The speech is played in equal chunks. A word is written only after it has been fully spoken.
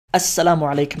Assalamu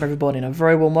alaikum everybody, and a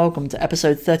very warm welcome to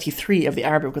episode 33 of the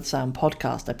Arabic with Sam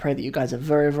podcast. I pray that you guys are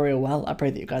very well. I pray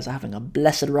that you guys are having a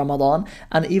blessed Ramadan,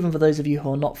 and even for those of you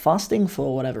who are not fasting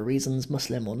for whatever reasons,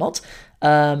 Muslim or not,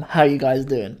 how are you guys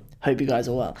doing? Hope you guys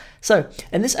are well. So,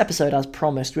 in this episode, as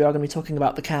promised, we are going to be talking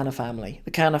about the Kaana family.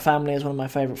 The Kaana family is one of my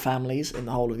favourite families in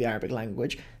the whole of the Arabic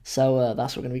language, so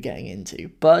that's what we're going to be getting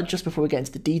into. But just before we get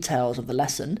into the details of the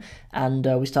lesson, and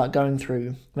we start going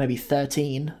through maybe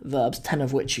 13 verbs, 10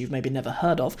 of which you've maybe never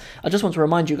heard of, I just want to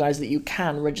remind you guys that you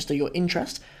can register your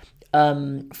interest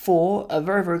for a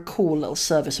very cool little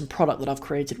service and product that I've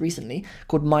created recently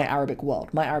called My Arabic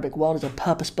World. My Arabic World is a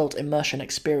purpose-built immersion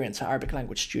experience for Arabic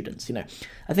language students. You know,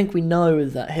 I think we know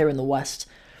that here in the West,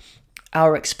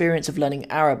 our experience of learning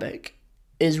Arabic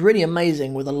is really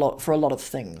amazing for a lot of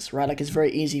things, right? Like, it's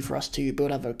very easy for us to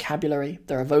build our vocabulary.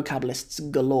 There are vocab lists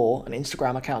galore and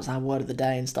Instagram accounts that have word of the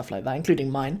day and stuff like that, including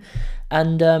mine.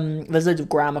 And there's loads of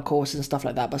grammar courses and stuff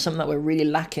like that, but something that we're really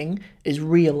lacking is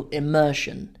real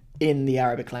immersion in the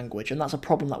Arabic language, and that's a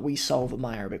problem that we solve at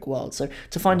My Arabic World. So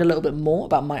to find a little bit more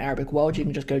about My Arabic World, you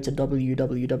can just go to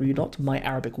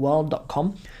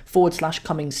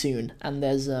www.myarabicworld.com/coming soon, and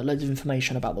there's loads of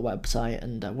information about the website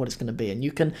and what it's going to be, and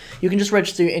you can just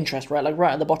register your interest, right? Like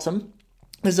right at the bottom,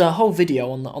 there's a whole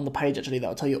video on the page actually that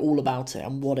will tell you all about it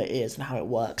and what it is and how it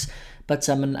works, but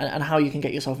and how you can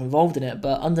get yourself involved in it.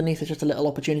 But underneath is just a little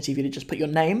opportunity for you to just put your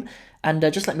name and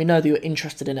just let me know that you're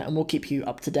interested in it, and we'll keep you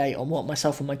up to date on what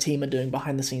myself and my team are doing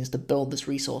behind the scenes to build this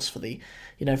resource for the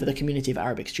community of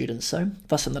Arabic students. So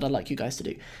that's something that I'd like you guys to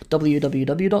do.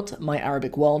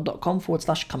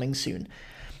 www.myarabicworld.com/coming soon.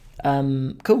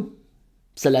 Cool.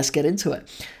 So let's get into it.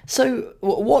 So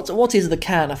what is the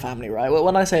Kaana family, right? Well,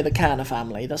 when I say the Kaana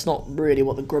family, that's not really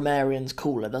what the grammarians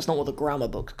call it. That's not what the grammar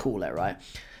books call it, right?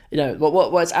 You know,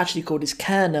 what it's actually called is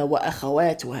Kaana wa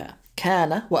akhawatuha.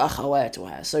 Kaana wa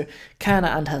akhawatuha. So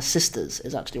Kaana and her sisters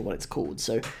is actually what it's called.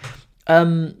 So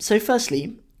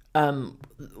firstly,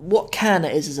 what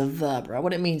Kaana is a verb, right?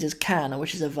 What it means is Kaana,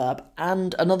 which is a verb,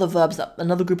 and another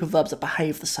group of verbs that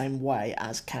behave the same way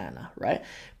as Kaana, right?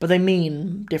 But they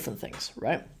mean different things,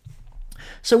 right?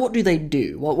 So what do they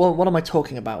do? What am I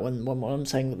talking about when I'm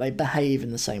saying that they behave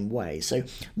in the same way? So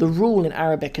the rule in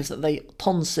Arabic is that they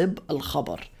tansib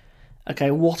al-khabar.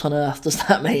 Okay, what on earth does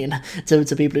that mean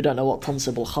to people who don't know what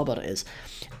tansib al-khabar is?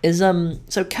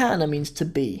 So Kaana means to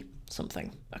be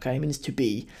something. Okay, it means to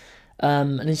be.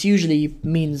 And it's usually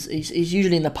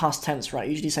in the past tense, right?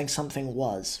 Usually saying something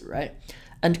was, right?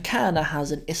 And Kaana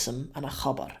has an ism and a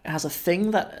khabar. It has a thing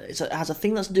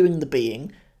that's doing the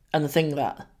being, and the thing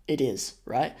that it is,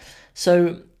 right?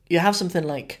 So you have something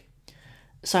like,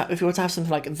 so if you were to have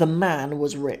something like the man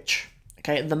was rich,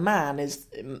 okay, the man is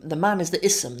the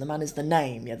ism, the man is the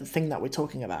name, yeah, the thing that we're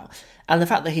talking about, and the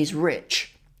fact that he's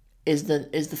rich is the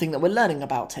thing that we're learning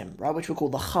about him, right? Which we call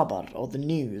the khabar, or the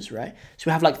news, right? So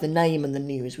we have like the name and the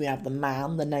news. We have the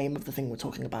man, the name of the thing we're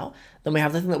talking about. Then we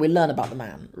have the thing that we learn about the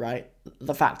man, right?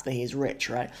 The fact that he is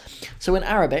rich, right? So in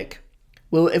Arabic,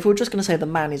 well, if we're just going to say the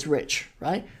man is rich,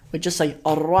 right? We'd just say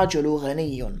ar-rajulu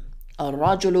ghaniyun.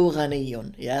 Ar-rajulu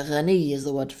ghaniyun. Yeah, ghani is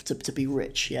the word to be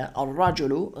rich, yeah?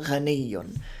 Ar-rajulu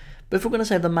ghaniyun. But if we're going to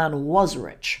say the man was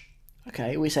rich,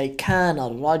 okay, we say kana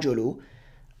ar-rajulu.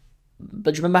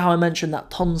 But do you remember how I mentioned that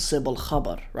tansib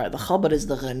al-khabar, right? The khabar is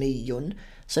the ghaniyun.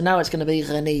 So now it's going to be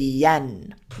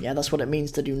ghaniyan. Yeah, that's what it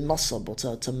means to do nasab, or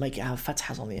to make it have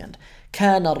fathahs on the end.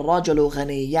 Kana ar-rajulu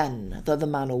ghaniyan. That the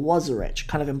man was rich,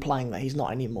 kind of implying that he's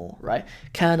not anymore, right?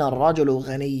 Kana ar-rajulu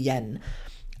ghaniyan.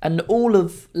 And all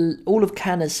of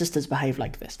Kaana's sisters behave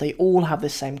like this. They all have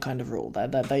this same kind of rule.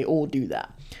 They all do that.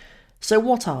 So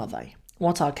what are they?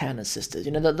 What are Kaana's sisters?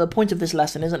 You know, the point of this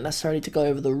lesson isn't necessarily to go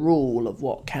over the rule of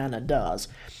what Kaana does,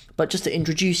 but just to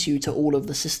introduce you to all of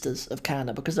the sisters of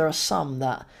Kaana, because there are some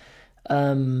that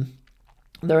are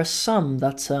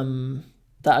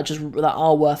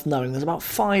worth knowing. There's about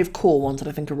 5 core ones that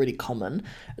I think are really common, and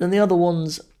then the other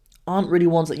ones aren't really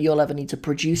ones that you'll ever need to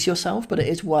produce yourself, but it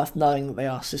is worth knowing that they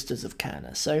are sisters of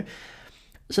Kaana. So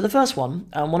the first one,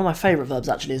 one of my favourite verbs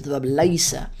actually, is the verb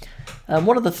laysa.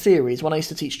 One of the theories, when I used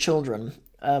to teach children,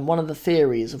 one of the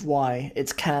theories of why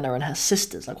it's Kaana and her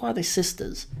sisters, like why are they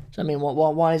sisters? So, I mean,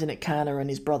 why isn't it Kaana and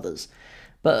his brothers?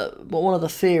 But one of the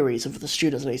theories of the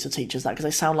students that I used to teach is that because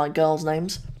they sound like girls'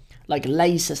 names. Like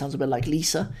Laysa sounds a bit like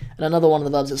Lisa, and another one of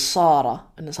the verbs is Sarah,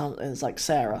 and it's like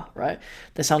Sarah, right?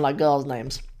 They sound like girls'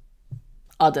 names.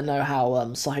 I don't know how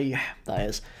sahih that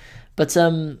is, but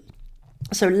so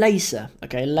laysa,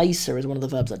 okay, laysa is one of the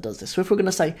verbs that does this. So if we're going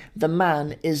to say the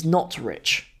man is not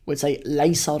rich, we'd say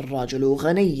laysa ar-rajulu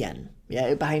ghaniyan. Yeah,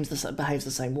 it behaves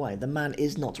the same way. The man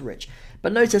is not rich.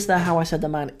 But notice there how I said the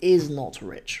man is not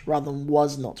rich rather than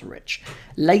was not rich.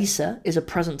 Laysa is a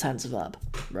present tense verb,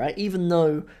 right? Even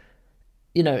though,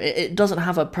 you know, it doesn't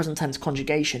have a present tense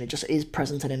conjugation, it just is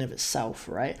present in and of itself,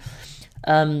 right?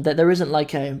 That there isn't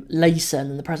like a laysa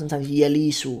and then the present tense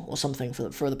yelisu or something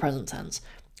for the present tense.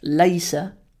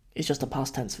 Laysa is just a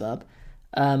past tense verb,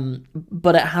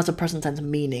 but it has a present tense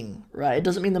meaning, right? It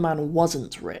doesn't mean the man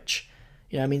wasn't rich.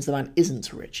 You know, it means the man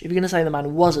isn't rich. If you're going to say the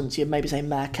man wasn't, you'd maybe say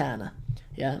ma kana.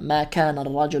 Yeah, ma kana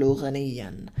rajulu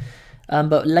ghaniyan.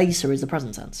 But laysa is the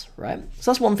present tense, right? So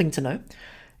that's one thing to know.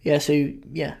 Yeah, so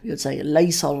yeah, you'd say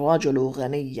laysa rajulu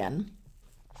ghaniyan.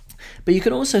 But you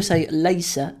can also say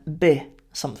laysa bi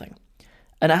something.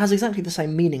 And it has exactly the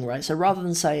same meaning, right? So rather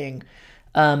than saying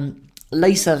laysa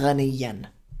ghaniyan,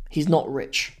 he's not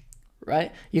rich,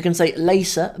 right? You can say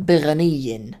laysa bi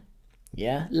ghaniyin.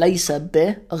 Yeah, laysa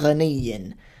bi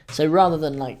ghaniyin. So rather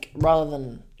than,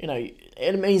 you know,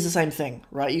 it means the same thing,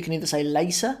 right? You can either say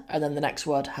laysa and then the next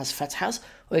word has fathas,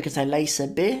 or you can say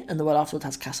laysa bi and the word afterwards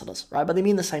has kasras, right? But they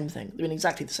mean the same thing. They mean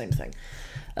exactly the same thing.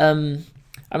 I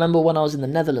remember when I was in the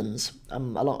Netherlands a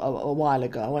while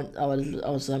ago. I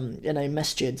was in a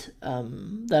masjid.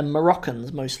 They're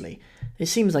Moroccans mostly. It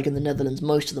seems like in the Netherlands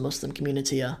most of the Muslim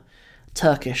community are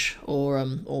Turkish or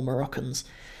Moroccans.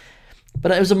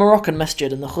 But it was a Moroccan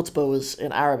masjid and the khutbah was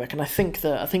in Arabic, and I think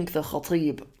the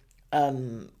khatib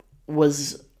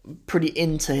was pretty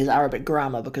into his Arabic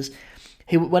grammar, because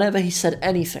whenever he said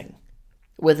anything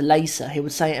with laysa, he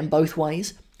would say it in both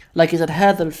ways. Like he said,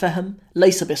 هذا الفهم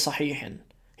ليس بصحيح.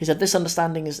 He said, this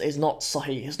understanding is not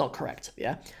sahih, it's not correct.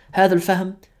 Yeah, هذا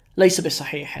الفهم ليس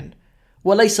بصحيح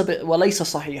وليس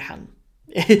صحيحا.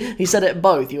 He said it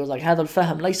both. He was like, هذا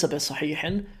الفهم ليس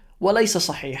بصحيح وليس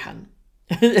صحيحا.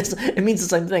 It means the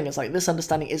same thing. It's like, this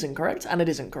understanding isn't correct and it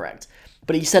isn't correct,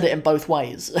 but he said it in both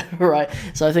ways, right?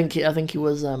 So I think he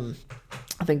was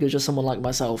just someone like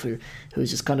myself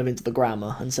who's just kind of into the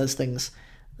grammar and says things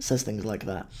like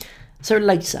that. So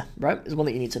laysa, right, is one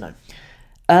that you need to know.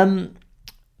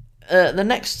 The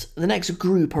next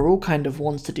group are all kind of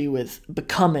ones to do with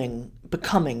becoming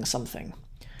something,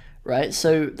 right?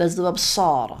 So there's the verb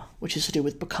sara, which is to do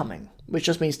with becoming, which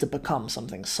just means to become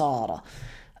something. Sara.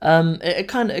 It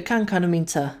can kind of mean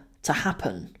to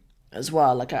happen as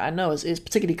well. Like I know it's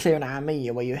particularly clear in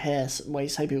Amiyya where you hear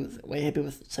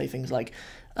people say things like,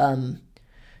 you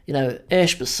know,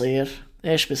 إيش بصير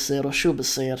or شو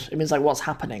بصير. It means like what's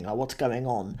happening or what's going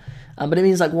on, but it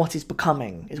means like what is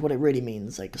becoming is what it really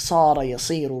means. Like صار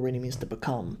يصير really means to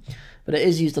become, but it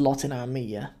is used a lot in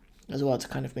Amiyya as well to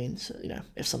kind of mean, you know,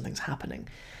 if something's happening.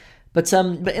 But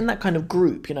in that kind of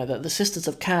group, you know, the sisters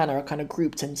of Kaana are kind of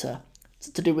grouped into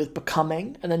to do with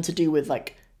becoming, and then to do with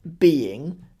like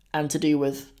being, and to do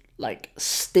with like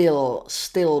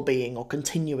still being or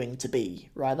continuing to be,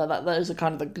 right? Those are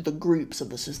kind of the groups of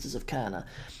the sisters of Kaana.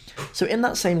 So in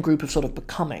that same group of sort of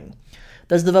becoming,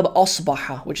 there's the verb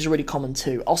asbaha, which is really common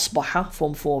too. Asbaha,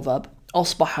 form 4 verb.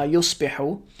 Asbaha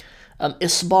yusbihu.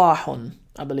 Isbahun,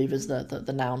 I believe, is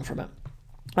the noun from it.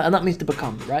 And that means to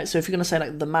become, right? So if you're going to say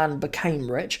like the man became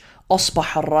rich,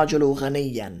 asbaha rajulu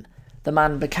ghaniyan. The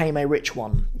man became a rich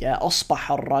one. Yeah,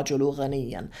 asbaha rajulu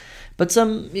ghaniyan. But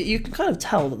you can kind of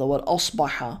tell that the word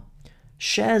asbaha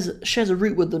shares a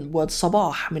root with the word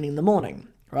sabah, meaning the morning,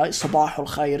 right? Sabahul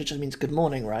khayr just means good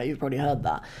morning, right? You've probably heard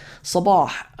that.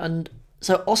 Sabah. And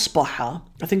so asbaha,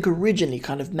 I think originally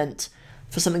kind of meant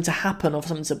for something to happen or for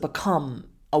something to become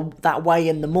that way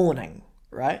in the morning,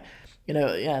 right? You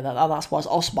know, yeah, that's why it's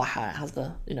asbaha. It has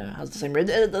the same root.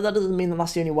 That doesn't mean that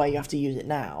that's the only way you have to use it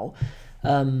now.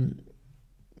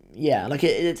 Yeah, like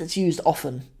it's used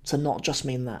often to not just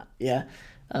mean that. Yeah,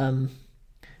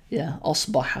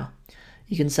 asbaha.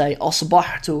 You can say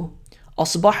asbahtu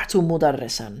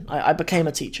mudarrisan. I became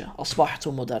a teacher.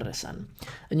 Asbahtu mudarrisan.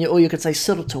 Or you could say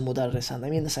sirtu mudarrisan. They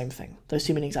mean the same thing. Those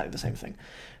two mean exactly the same thing.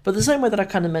 But the same way that I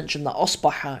kind of mentioned that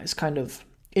asbaha is kind of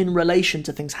in relation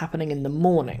to things happening in the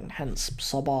morning, hence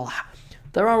sabah.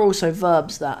 There are also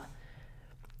verbs that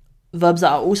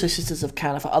are also sisters of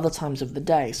Kaana for other times of the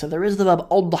day. So there is the verb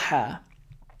adha.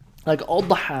 Like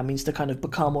adha means to kind of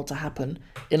become or to happen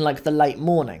in like the late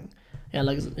morning. Yeah,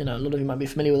 like, you know, a lot of you might be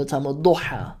familiar with the term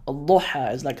ad-duha.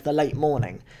 Ad-duha is like the late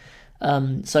morning.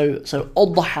 So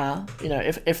adha, you know,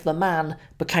 if the man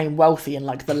became wealthy in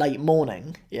like the late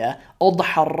morning, yeah,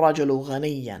 adha rajulu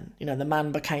ghaniyan, you know, the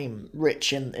man became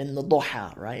rich in the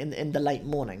duha, right, in the late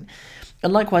morning.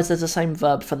 And likewise, there's the same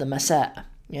verb for the masa'.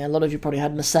 Yeah, a lot of you probably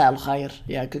had masa' al-khayr,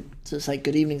 yeah, to say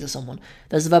good evening to someone.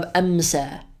 There's the verb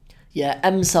amsa. Yeah,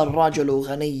 أمسى الرجل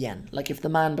غنيا. Like if the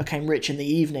man became rich in the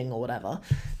evening or whatever,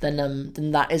 then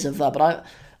that is a verb. But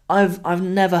I've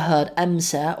never heard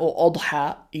أمسى or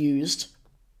أضحى used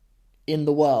in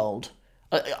the world.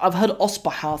 I've heard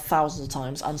أصبح thousands of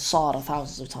times and صار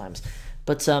thousands of times,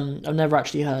 but I've never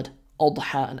actually heard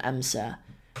أضحى and أمسى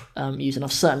used, and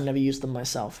I've certainly never used them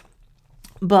myself.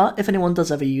 But if anyone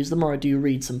does ever use them, or I do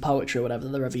read some poetry or whatever that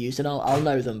they're ever used, and I'll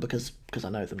know them because I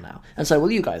know them now. And so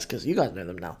will you guys, because you guys know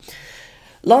them now.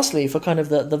 Lastly, for kind of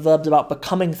the verbs about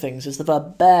becoming things, is the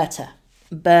verb bäta.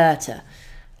 Bäta.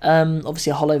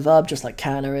 Obviously a hollow verb, just like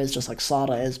Kaana is, just like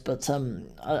Sara is, but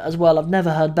as well, I've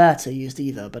never heard bäta used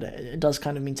either, but it does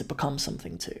kind of mean to become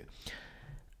something too.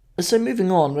 So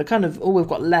moving on, we're kind of, all we've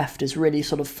got left is really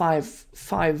sort of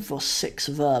five or six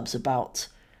verbs about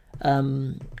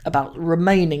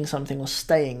remaining something or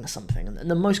staying something,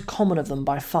 and the most common of them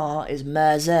by far is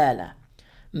ما زال.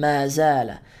 ما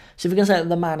زال. So if we can say that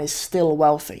the man is still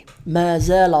wealthy, ما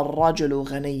زال الرجل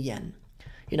غنيا.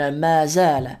 You know, ما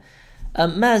زال.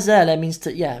 ما زال means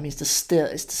to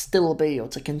still be or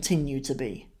to continue to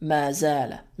be. ما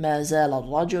زال. ما زال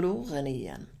الرجل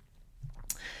غنيا.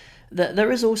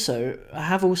 There is also, I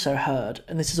have also heard,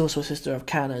 and this is also a sister of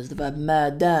Kaana's, the verb ما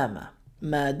دام.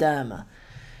 ما دام.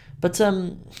 But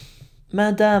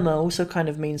ما دام also kind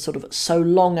of means sort of so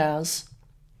long as.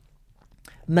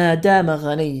 ما دام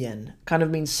غنيا kind of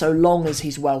means so long as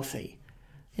he's wealthy.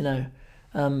 You know,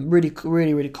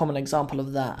 really common example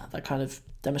of that kind of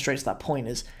demonstrates that point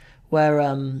is where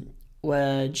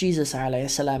Jesus alayhi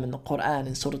salam in the Quran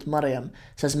in Surah Maryam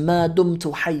says ما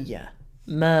دمت حيا.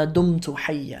 ما دمت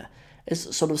حيا.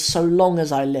 It's sort of so long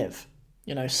as I live.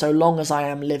 You know, so long as I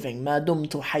am living. ما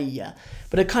دمت حيا.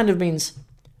 But it kind of means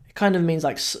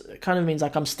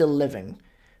like I'm still living,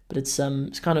 but it's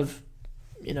kind of,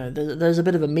 you know, there's a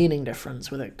bit of a meaning difference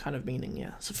with it, kind of meaning,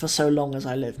 yeah. So for so long as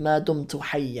I live, ما دمت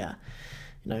حيا.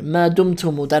 You know, ما دمت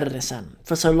مدرسا,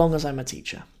 for so long as I'm a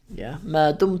teacher, yeah.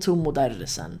 ما دمت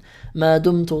مدرسا, ما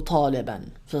دمت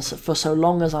طالبا, for so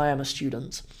long as I am a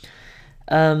student.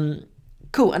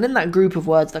 Cool. And in that group of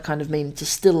words that kind of mean to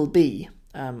still be,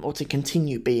 or to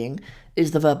continue being,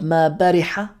 is the verb ما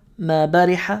برح. ما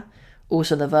برح.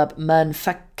 Also the verb ما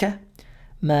انفك.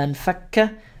 ما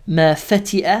انفك. ما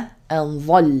فتئ and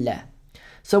ظل.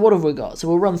 So what have we got? So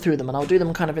we'll run through them, and I'll do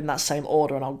them kind of in that same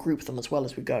order, and I'll group them as well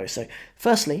as we go. So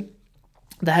firstly,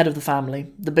 the head of the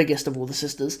family, the biggest of all the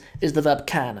sisters, is the verb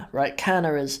Kaana, right?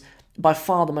 Kaana is by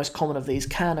far the most common of these.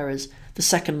 Kaana is the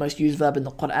second most used verb in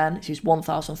the Quran. It's used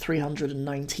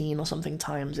 1,319 or something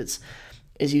times. It's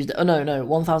used,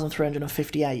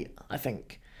 1,358, I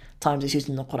think, times it's used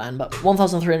in the Quran, but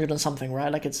 1,300 and something,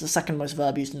 right? Like it's the second most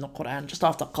verb used in the Quran, just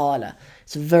after qala.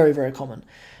 It's very, very common.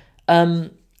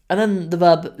 And then the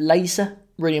verb laysa,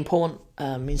 really important,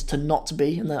 means to not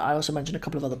be, and then I also mentioned a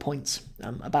couple of other points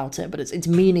about it, but its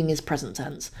meaning is present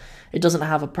tense. It doesn't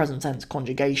have a present tense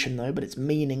conjugation though, but its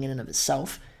meaning in and of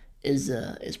itself is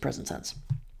present tense.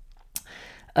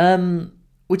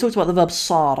 We talked about the verb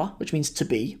sara, which means to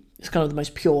be. It's kind of the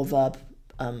most pure verb,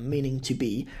 meaning to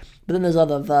be. But then there's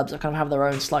other verbs that kind of have their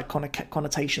own slight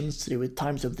connotations to do with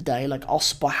times of the day, like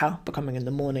asbaha, becoming in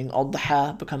the morning,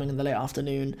 adha, becoming in the late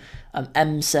afternoon,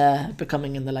 amsa,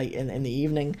 becoming in the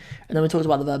evening. And then we talked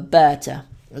about the verb bata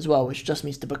as well, which just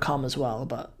means to become as well,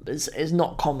 but is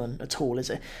not common at all, is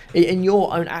it? In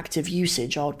your own active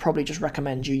usage, I would probably just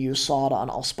recommend you use sara and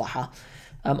asbaha.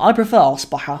 I prefer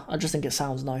asbaha. I just think it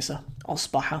sounds nicer.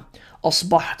 Asbaha.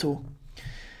 Asbahtu.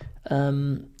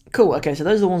 Cool, okay, so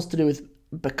those are the ones to do with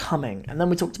becoming, and then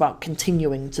we talked about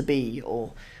continuing to be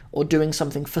or doing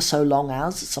something for so long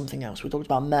as something else. We talked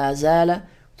about ما زال, we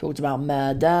talked about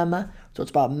ما دام, we talked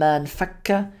about ما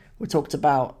انفك, we talked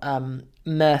about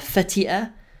ما فتئ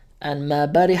and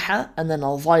ما برح, and then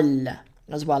ظل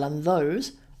as well, and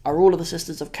those are all of the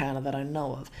sisters of Kaana that I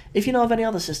know of. If you know of any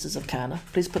other sisters of Kaana,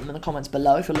 please put them in the comments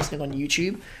below if you're listening on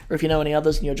YouTube, or if you know any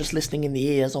others and you're just listening in the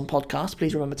ears on podcast,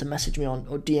 please remember to message me on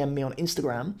or DM me on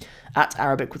Instagram at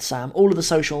Arabic with Sam. All of the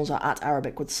socials are at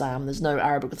Arabic with Sam. There's no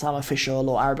Arabic with Sam official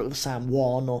or Arabic with Sam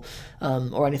 1 or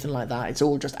anything like that. It's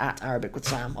all just at Arabic with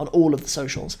Sam on all of the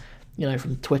socials, you know,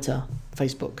 from Twitter,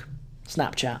 Facebook,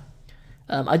 Snapchat.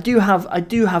 I do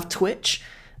have Twitch,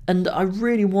 and I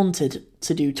really wanted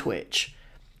to do Twitch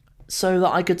so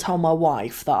that I could tell my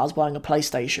wife that I was buying a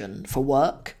PlayStation for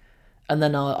work, and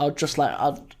then I'd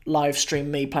live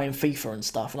stream me playing FIFA and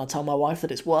stuff, and I'd tell my wife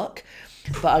that it's work,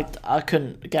 but I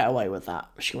couldn't get away with that.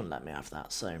 She wouldn't let me have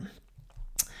that, so.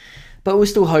 But we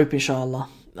still hope, inshallah,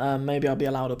 maybe I'll be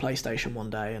allowed a PlayStation one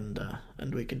day,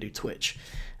 and we can do Twitch.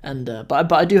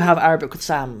 But I do have Arabic with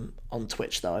Sam on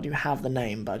Twitch though. I do have the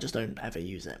name, but I just don't ever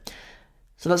use it.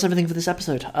 So that's everything for this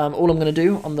episode. All I'm going to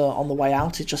do on the way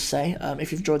out is just say,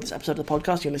 if you've enjoyed this episode of the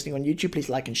podcast, you're listening on YouTube, please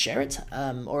like and share it.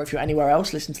 Or if you're anywhere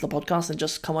else listening to the podcast, then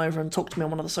just come over and talk to me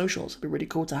on one of the socials. It'd be really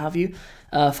cool to have you.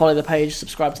 Follow the page,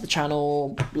 subscribe to the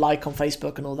channel, like on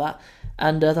Facebook and all that.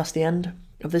 And that's the end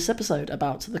of this episode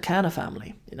about the Kaana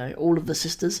family. You know, all of the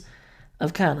sisters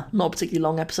of Kaana. Not a particularly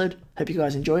long episode. Hope you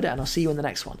guys enjoyed it, and I'll see you in the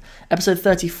next one. Episode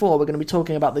 34, we're going to be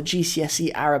talking about the GCSE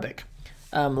Arabic.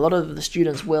 A lot of the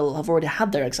students will have already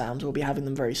had their exams. We'll be having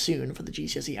them very soon for the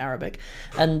GCSE Arabic.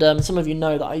 And some of you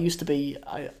know that I used to be...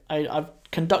 I've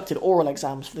conducted oral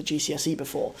exams for the GCSE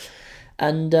before.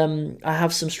 And I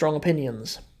have some strong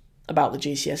opinions about the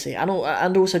GCSE.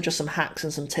 And also just some hacks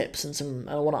and some tips. And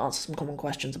I want to answer some common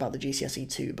questions about the GCSE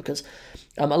too. Because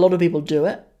a lot of people do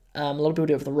it. A lot of people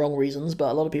do it for the wrong reasons.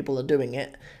 But a lot of people are doing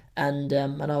it. And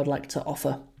I would like to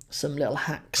offer some little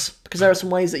hacks. Because there are some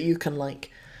ways that you can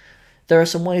There are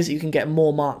some ways that you can get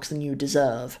more marks than you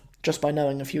deserve just by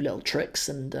knowing a few little tricks,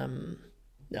 and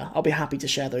yeah, I'll be happy to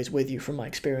share those with you from my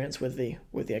experience with the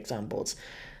exam boards.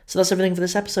 So that's everything for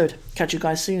this episode. Catch you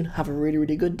guys soon. Have a really,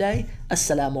 really good day.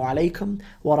 Assalamu alaikum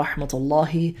wa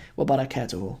rahmatullahi wa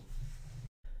barakatuhu.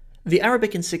 The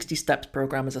Arabic in 60 Steps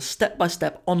program is a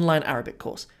step-by-step online Arabic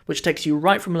course, which takes you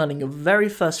right from learning your very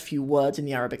first few words in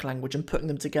the Arabic language and putting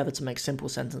them together to make simple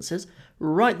sentences,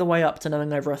 right the way up to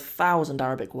knowing over 1,000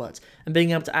 Arabic words, and being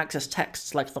able to access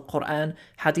texts like the Quran,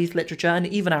 Hadith literature, and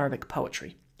even Arabic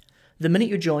poetry. The minute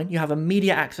you join, you have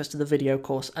immediate access to the video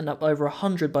course and over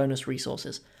 100 bonus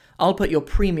resources. I'll put your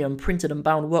premium printed and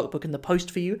bound workbook in the post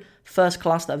for you, first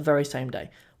class that very same day.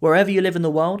 Wherever you live in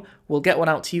the world, we'll get one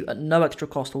out to you at no extra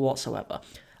cost whatsoever.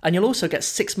 And you'll also get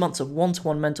 6 months of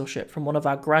one-to-one mentorship from one of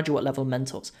our graduate level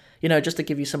mentors. You know, just to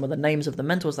give you some of the names of the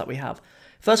mentors that we have.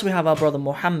 First, we have our brother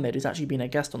Mohammed, who's actually been a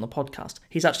guest on the podcast.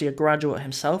 He's actually a graduate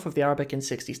himself of the Arabic in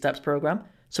 60 Steps program,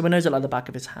 so he knows it like the back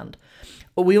of his hand.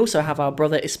 But we also have our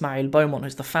brother Ismail Beaumont,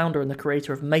 who's the founder and the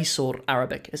creator of Maysor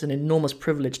Arabic. It's an enormous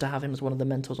privilege to have him as one of the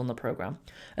mentors on the program.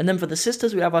 And then for the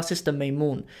sisters, we have our sister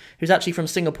Maymoon, who's actually from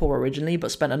Singapore originally,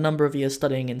 but spent a number of years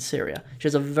studying in Syria.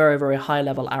 She's a very, very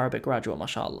high-level Arabic graduate,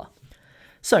 mashallah.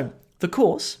 So, the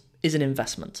course is an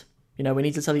investment. You know, we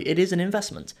need to tell you it is an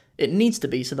investment. It needs to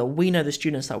be so that we know the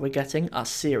students that we're getting are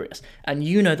serious. And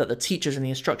you know that the teachers and the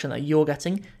instruction that you're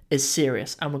getting is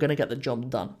serious, and we're going to get the job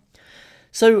done.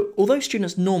 So, although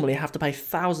students normally have to pay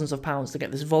thousands of pounds to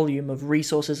get this volume of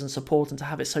resources and support and to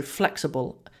have it so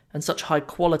flexible and such high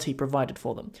quality provided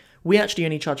for them, we actually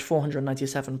only charge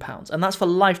 £497, and that's for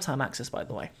lifetime access, by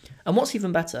the way. And what's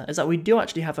even better is that we do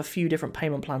actually have a few different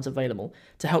payment plans available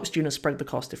to help students spread the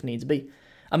cost if needs be.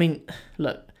 I mean,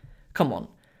 look, come on.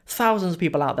 Thousands of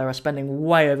people out there are spending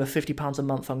way over £50 a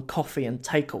month on coffee and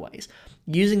takeaways.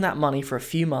 Using that money for a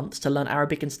few months to learn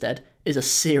Arabic instead is a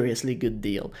seriously good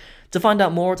deal. To find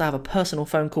out more, to have a personal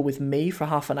phone call with me for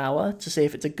half an hour to see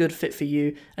if it's a good fit for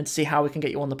you and to see how we can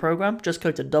get you on the program, just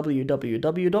go to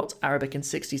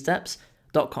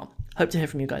www.arabic60steps.com. Hope to hear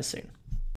from you guys soon.